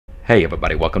Hey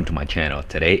everybody, welcome to my channel.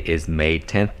 Today is May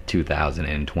 10th,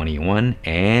 2021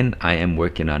 and I am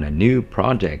working on a new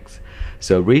project.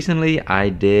 So recently I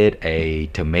did a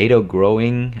tomato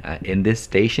growing in this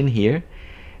station here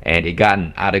and it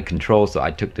gotten out of control, so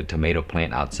I took the tomato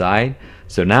plant outside.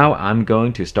 So now I'm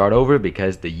going to start over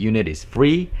because the unit is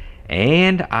free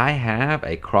and I have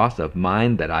a cross of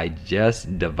mine that I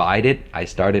just divided. I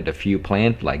started a few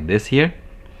plants like this here.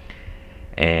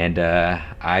 And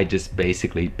I just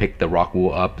basically picked the rock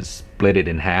wool up, split it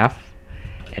in half,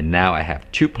 and now I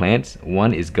have two plants.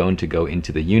 One is going to go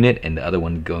into the unit and the other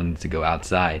one going to go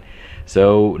outside.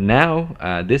 So now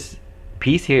this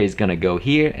piece here is gonna go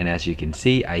here, and as you can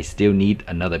see I still need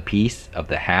another piece of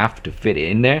the half to fit it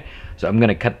in there. So I'm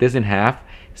gonna cut this in half,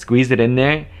 squeeze it in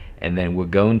there, and then we're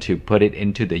going to put it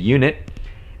into the unit.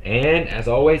 And as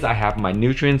always, I have my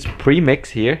nutrients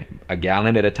pre-mix here, a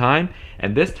gallon at a time.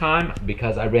 And this time,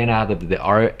 because I ran out of the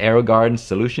AeroGarden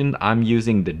solution, I'm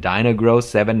using the Dynagrow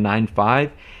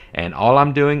 795. And all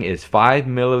I'm doing is 5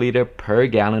 milliliter per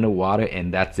gallon of water,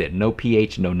 and that's it. No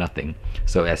pH, no nothing.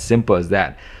 So as simple as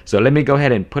that. So let me go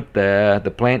ahead and put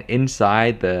the plant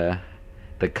inside the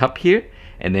cup here,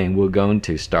 and then we're going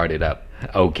to start it up.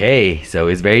 Okay, so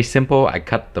it's very simple. I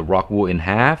cut the rock wool in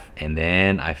half and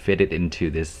then I fit it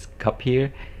into this cup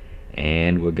here,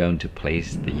 and we're going to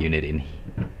place the unit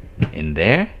in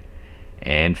there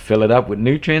and fill it up with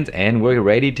nutrients, and we're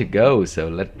ready to go. So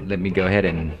let me go ahead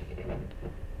and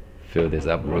fill this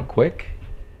up real quick.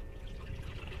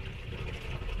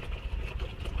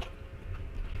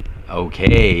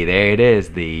 Okay, there it is.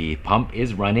 The pump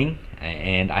is running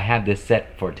and I have this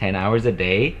set for 10 hours a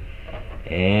day.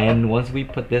 And once we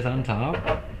put this on top,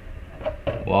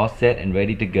 we're all set and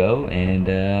ready to go, and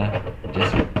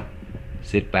just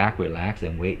sit back, relax,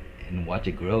 and wait and watch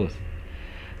it grow.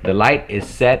 The light is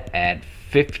set at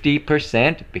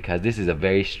 50% because this is a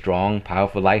very strong,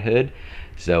 powerful light hood.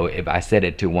 So if I set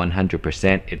it to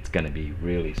 100%, it's going to be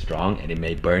really strong and it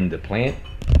may burn the plant.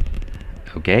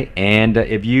 Okay, and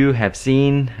if you have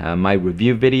seen my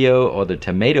review video or the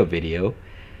tomato video,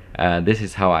 this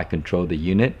is how I control the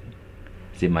unit.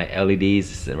 See my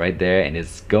LEDs right there, and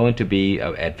it's going to be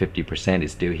at 50%.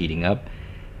 It's still heating up,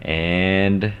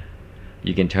 and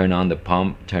you can turn on the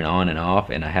pump, turn on and off,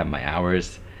 and I have my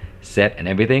hours set and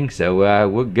everything. So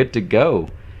we're good to go.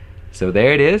 So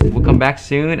there it is. We'll come back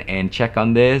soon and check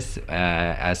on this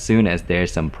as soon as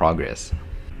there's some progress.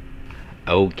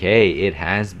 Okay, it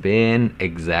has been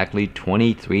exactly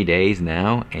 23 days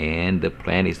now and the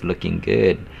plant is looking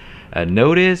good.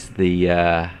 Notice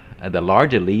the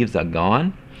larger leaves are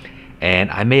gone, and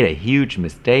I made a huge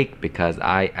mistake because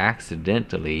I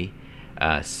accidentally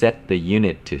set the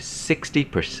unit to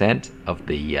 60% of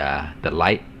the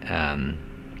light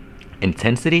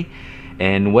intensity,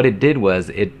 and what it did was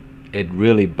it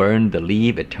really burned the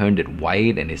leaf. It turned it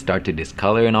white and it started to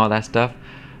discolor and all that stuff.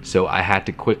 So I had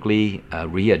to quickly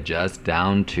readjust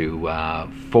down to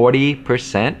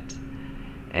 40%,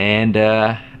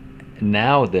 and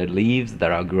now the leaves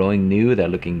that are growing new, they're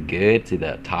looking good. See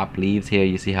the top leaves here,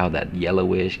 you see how that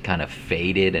yellowish kind of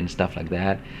faded and stuff like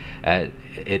that.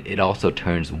 It also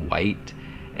turns white,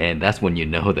 and that's when you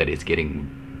know that it's getting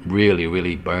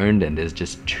really burned and there's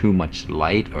just too much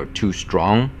light or too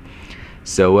strong.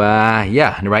 So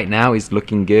yeah, right now it's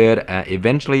looking good.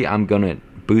 Eventually I'm gonna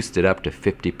boost it up to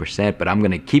 50%, but I'm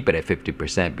gonna keep it at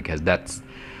 50% because that's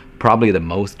probably the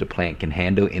most the plant can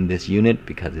handle in this unit,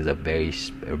 because it's a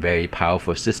very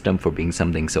powerful system for being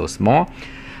something so small.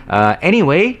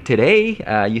 Anyway,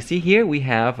 today you see here we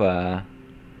have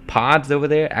pods over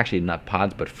there, actually not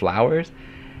pods but flowers,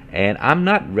 and I'm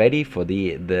not ready for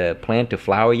the plant to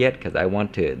flower yet because I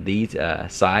want these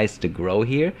size to grow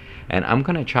here, and I'm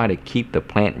gonna try to keep the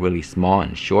plant really small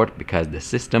and short because the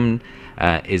system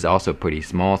is also pretty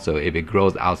small. So if it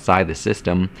grows outside the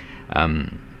system,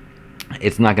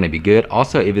 it's not going to be good.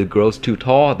 Also, if it grows too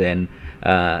tall, then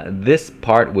this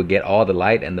part will get all the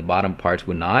light and the bottom parts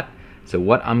will not. So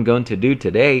what I'm going to do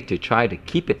today to try to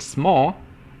keep it small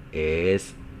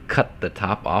is cut the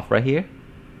top off right here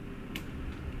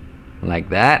like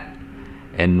that.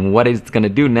 And what it's going to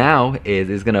do now is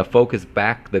it's going to focus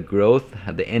back the growth,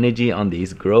 the energy on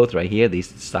these growth right here, these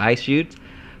side shoots.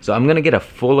 So I'm going to get a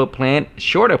fuller plant,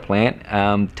 shorter plant.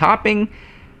 Topping,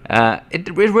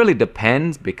 it really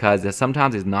depends, because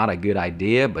sometimes it's not a good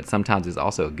idea, but sometimes it's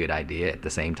also a good idea at the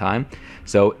same time.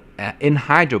 So in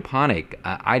hydroponic,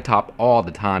 I top all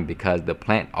the time because the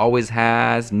plant always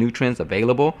has nutrients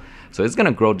available, so it's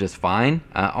gonna grow just fine.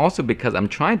 Also because I'm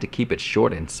trying to keep it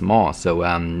short and small, so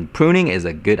pruning is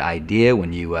a good idea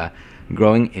when you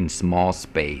growing in small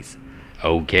space.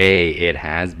 Okay, it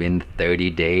has been 30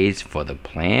 days for the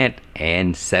plant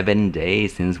and 7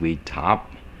 days since we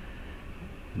topped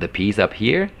the piece up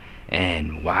here.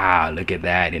 And wow, look at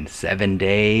that. In 7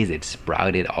 days it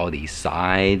sprouted all these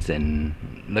sides, and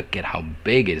look at how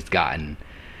big it's gotten.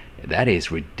 That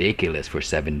is ridiculous for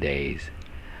 7 days.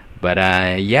 But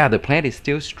yeah, the plant is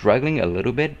still struggling a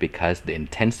little bit because the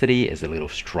intensity is a little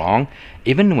strong.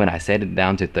 Even when I set it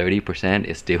down to 30%,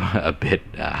 it's still a bit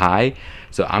high.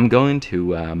 So I'm going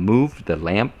to move the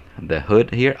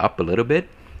hood here up a little bit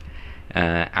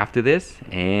after this.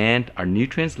 And our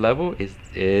nutrients level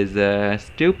is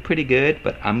still pretty good,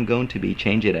 but I'm going to be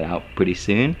changing it out pretty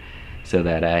soon so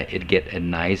that it get a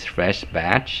nice fresh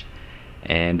batch.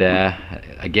 And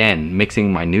again,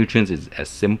 mixing my nutrients is as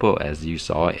simple as you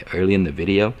saw early in the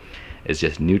video. It's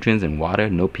just nutrients and water,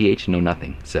 no pH, no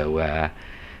nothing. So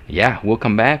yeah, we'll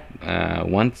come back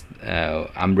once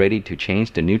I'm ready to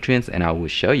change the nutrients, and I will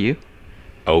show you.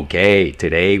 Okay,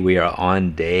 today we are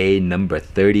on day number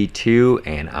 32,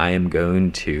 and I am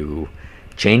going to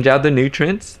change out the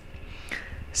nutrients.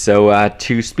 So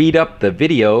to speed up the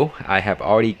video, I have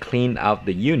already cleaned out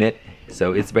the unit.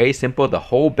 So it's very simple. The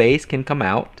whole base can come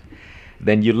out.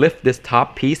 Then you lift this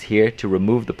top piece here to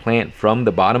remove the plant from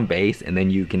the bottom base, and then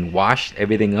you can wash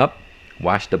everything up.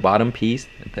 Wash the bottom piece,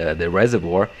 the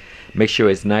reservoir. Make sure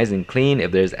it's nice and clean.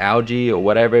 If there's algae or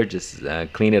whatever, just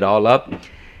clean it all up.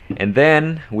 And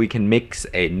then we can mix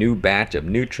a new batch of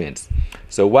nutrients.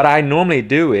 So what I normally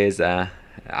do is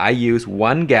I use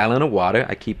 1 gallon of water.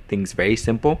 I keep things very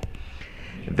simple.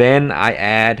 Then I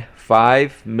add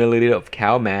 5 milliliters of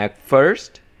cow mag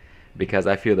first, because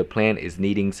I feel the plant is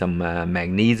needing some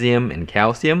magnesium and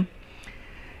calcium.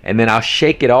 And then I'll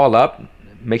shake it all up,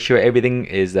 make sure everything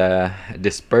is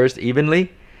dispersed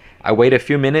evenly. I wait a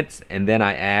few minutes, and then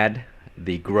I add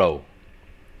the grow.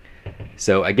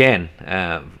 So again,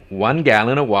 1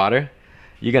 gallon of water,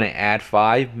 you're gonna add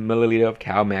 5 milliliters of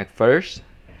cow mag first,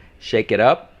 shake it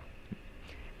up,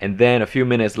 and then a few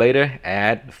minutes later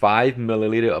add 5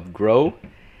 milliliters of grow,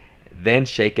 then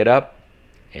shake it up,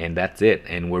 and that's it,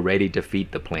 and we're ready to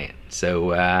feed the plant.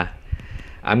 So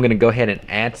I'm gonna go ahead and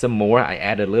add some more. I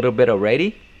added a little bit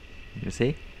already, you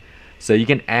see. So you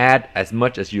can add as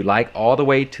much as you like, all the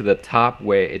way to the top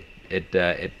where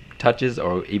it touches,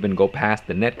 or even go past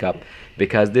the net cup,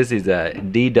 because this is a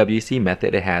DWC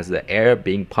method. It has the air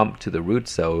being pumped to the roots,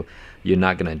 so you're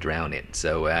not gonna drown it.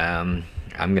 So I'm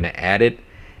gonna add it,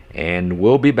 and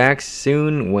we'll be back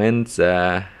soon once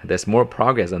there's more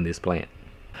progress on this plant.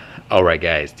 Alright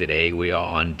guys, today we are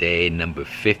on day number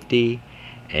 50,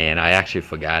 and I actually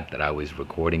forgot that I was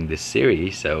recording this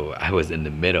series, so I was in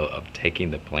the middle of taking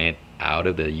the plant out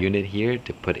of the unit here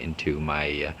to put into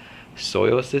my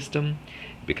soil system,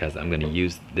 because I'm going to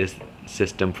use this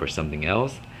system for something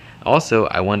else. Also,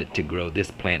 I wanted to grow this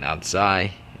plant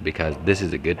outside because this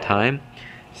is a good time.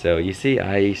 So you see,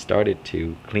 I started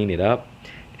to clean it up,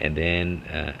 and then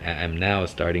I'm now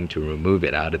starting to remove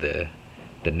it out of the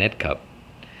net cup.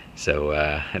 So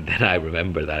then I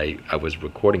remember that I was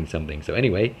recording something. So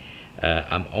anyway,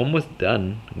 I'm almost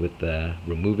done with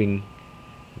removing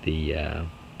the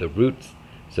roots.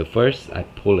 So first I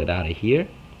pull it out of here.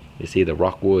 You see the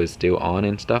rock wool is still on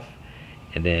and stuff,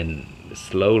 and then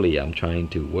slowly I'm trying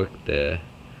to work the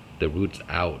roots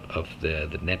out of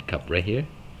the net cup right here.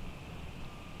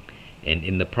 And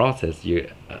in the process, you're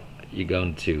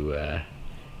going to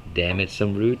damage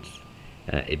some roots.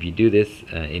 If you do this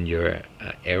in your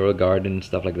aero garden,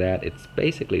 stuff like that, it's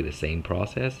basically the same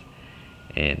process,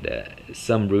 and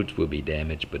some roots will be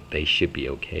damaged, but they should be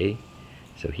okay.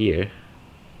 So here,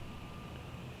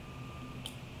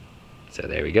 so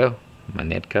there we go, my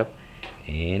net cup,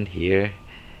 and here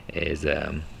is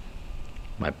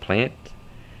my plant.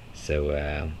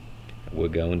 So we're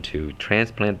going to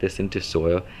transplant this into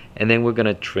soil, and then we're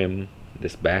gonna trim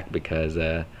this back because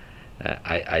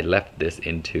I left this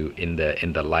in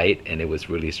the light, and it was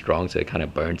really strong, so it kind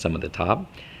of burned some of the top.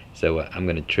 So I'm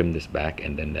gonna trim this back,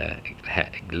 and then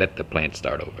let the plant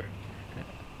start over.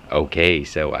 Okay,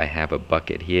 so I have a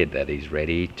bucket here that is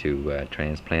ready to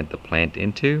transplant the plant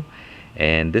into,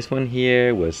 and this one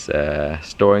here was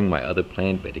storing my other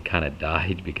plant, but it kind of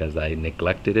died because I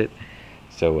neglected it.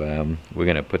 So we're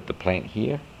gonna put the plant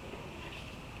here.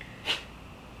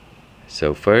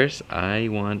 So first I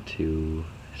want to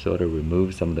sort of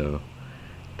remove some of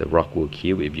the rock wool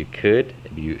cube, if you could.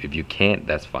 If you can't,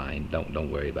 that's fine,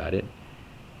 don't worry about it.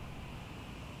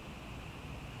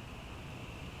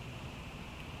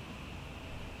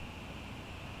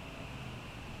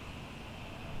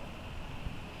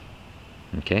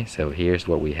 Okay, so here's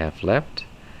what we have left.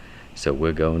 So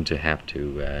we're going to have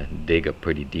to dig a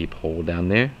pretty deep hole down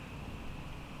there.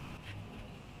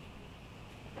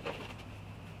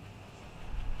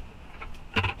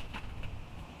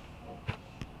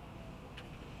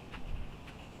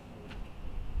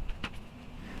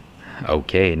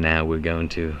 Okay, now we're going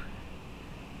to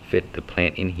fit the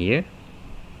plant in here.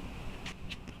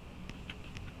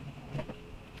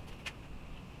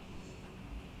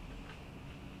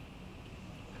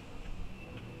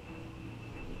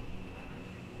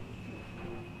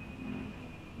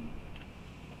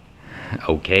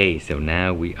 Okay, so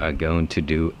now we are going to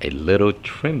do a little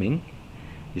trimming.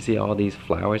 You see all these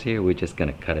flowers here? We're just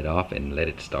gonna cut it off and let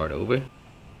it start over.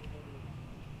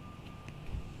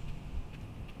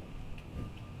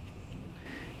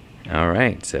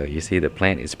 Alright, so you see the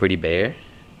plant is pretty bare.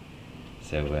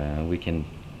 So we can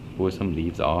pull some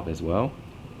leaves off as well.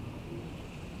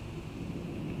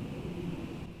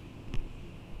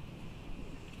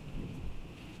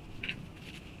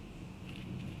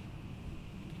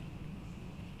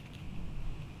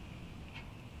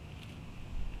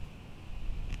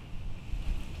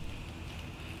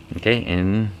 Okay,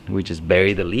 and we just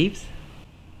bury the leaves.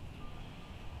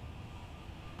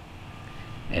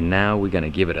 And now we're gonna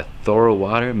give it a thorough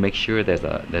water. Make sure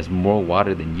there's more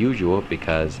water than usual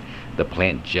because the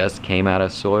plant just came out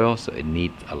of soil, so it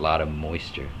needs a lot of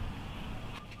moisture.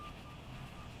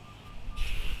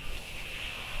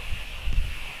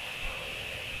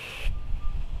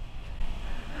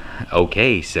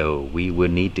 Okay, so we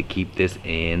will need to keep this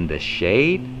in the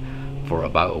shade for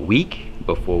about a week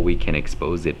before we can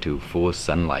expose it to full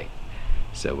sunlight.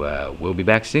 So we'll be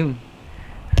back soon.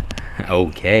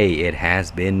 Okay, it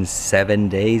has been 7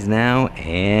 days now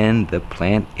and the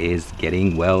plant is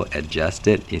getting well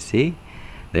adjusted. You see,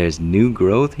 there's new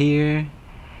growth here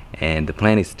and the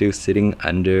plant is still sitting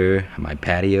under my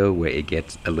patio where it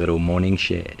gets a little morning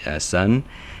sun,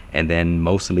 and then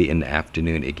mostly in the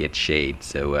afternoon it gets shade.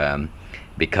 So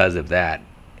because of that,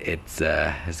 it's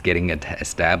getting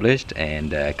established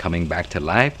and coming back to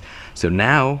life. So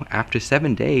now after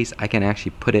 7 days I can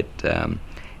actually put it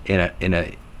in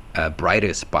a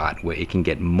brighter spot where it can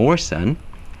get more sun,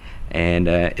 and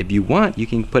if you want you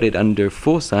can put it under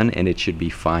full sun and it should be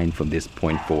fine from this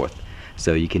point forth.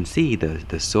 So you can see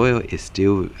the soil is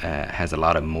still has a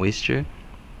lot of moisture,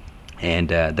 and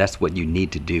that's what you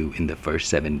need to do in the first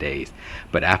 7 days.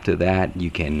 But after that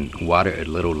you can water a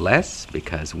little less,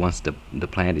 because once the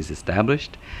plant is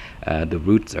established, the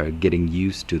roots are getting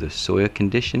used to the soil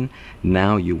condition.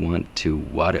 Now you want to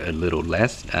water a little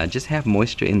less, just have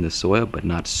moisture in the soil but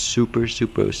not super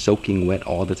soaking wet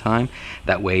all the time.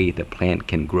 That way the plant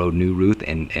can grow new root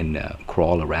and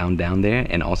crawl around down there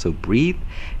and also breathe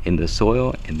in the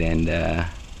soil, and then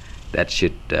that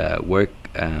should work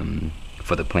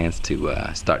for the plants to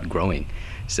start growing.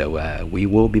 So we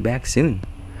will be back soon.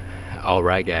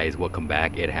 Alright guys, welcome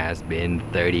back. It has been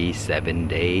 37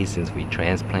 days since we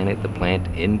transplanted the plant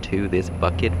into this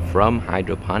bucket from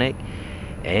hydroponic,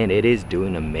 and it is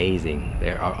doing amazing.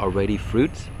 There are already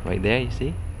fruits right there, you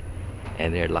see,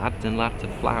 and there are lots and lots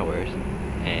of flowers,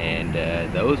 and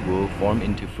those will form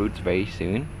into fruits very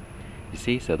soon. You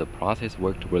see, so the process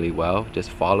worked really well. Just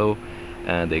follow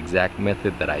the exact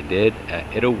method that I did.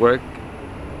 It'll work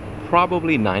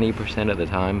probably 90% of the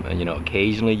time. You know,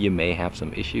 occasionally you may have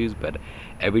some issues, but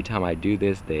every time I do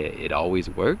this, it always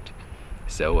worked.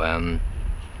 So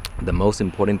the most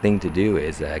important thing to do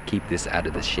is keep this out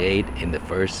of the shade in the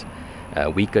first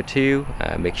week or two.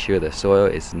 Make sure the soil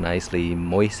is nicely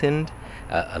moistened,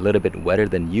 a little bit wetter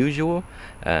than usual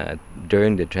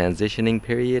during the transitioning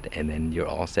period, and then you're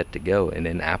all set to go. And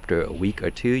then after a week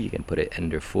or two you can put it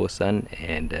under full sun,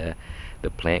 and the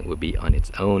plant will be on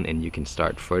its own and you can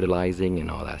start fertilizing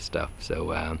and all that stuff.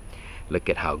 So look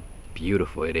at how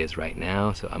beautiful it is right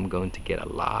now. So I'm going to get a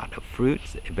lot of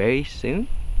fruits very soon.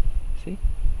 See,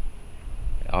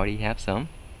 I already have some.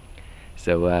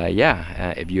 So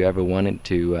yeah, if you ever wanted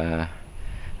to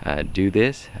do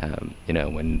this, you know,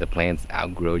 when the plants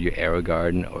outgrow your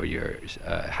AeroGarden or your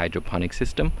hydroponic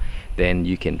system, then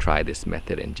you can try this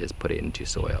method and just put it into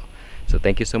soil. So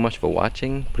thank you so much for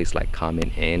watching. Please like,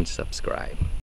 comment, and subscribe.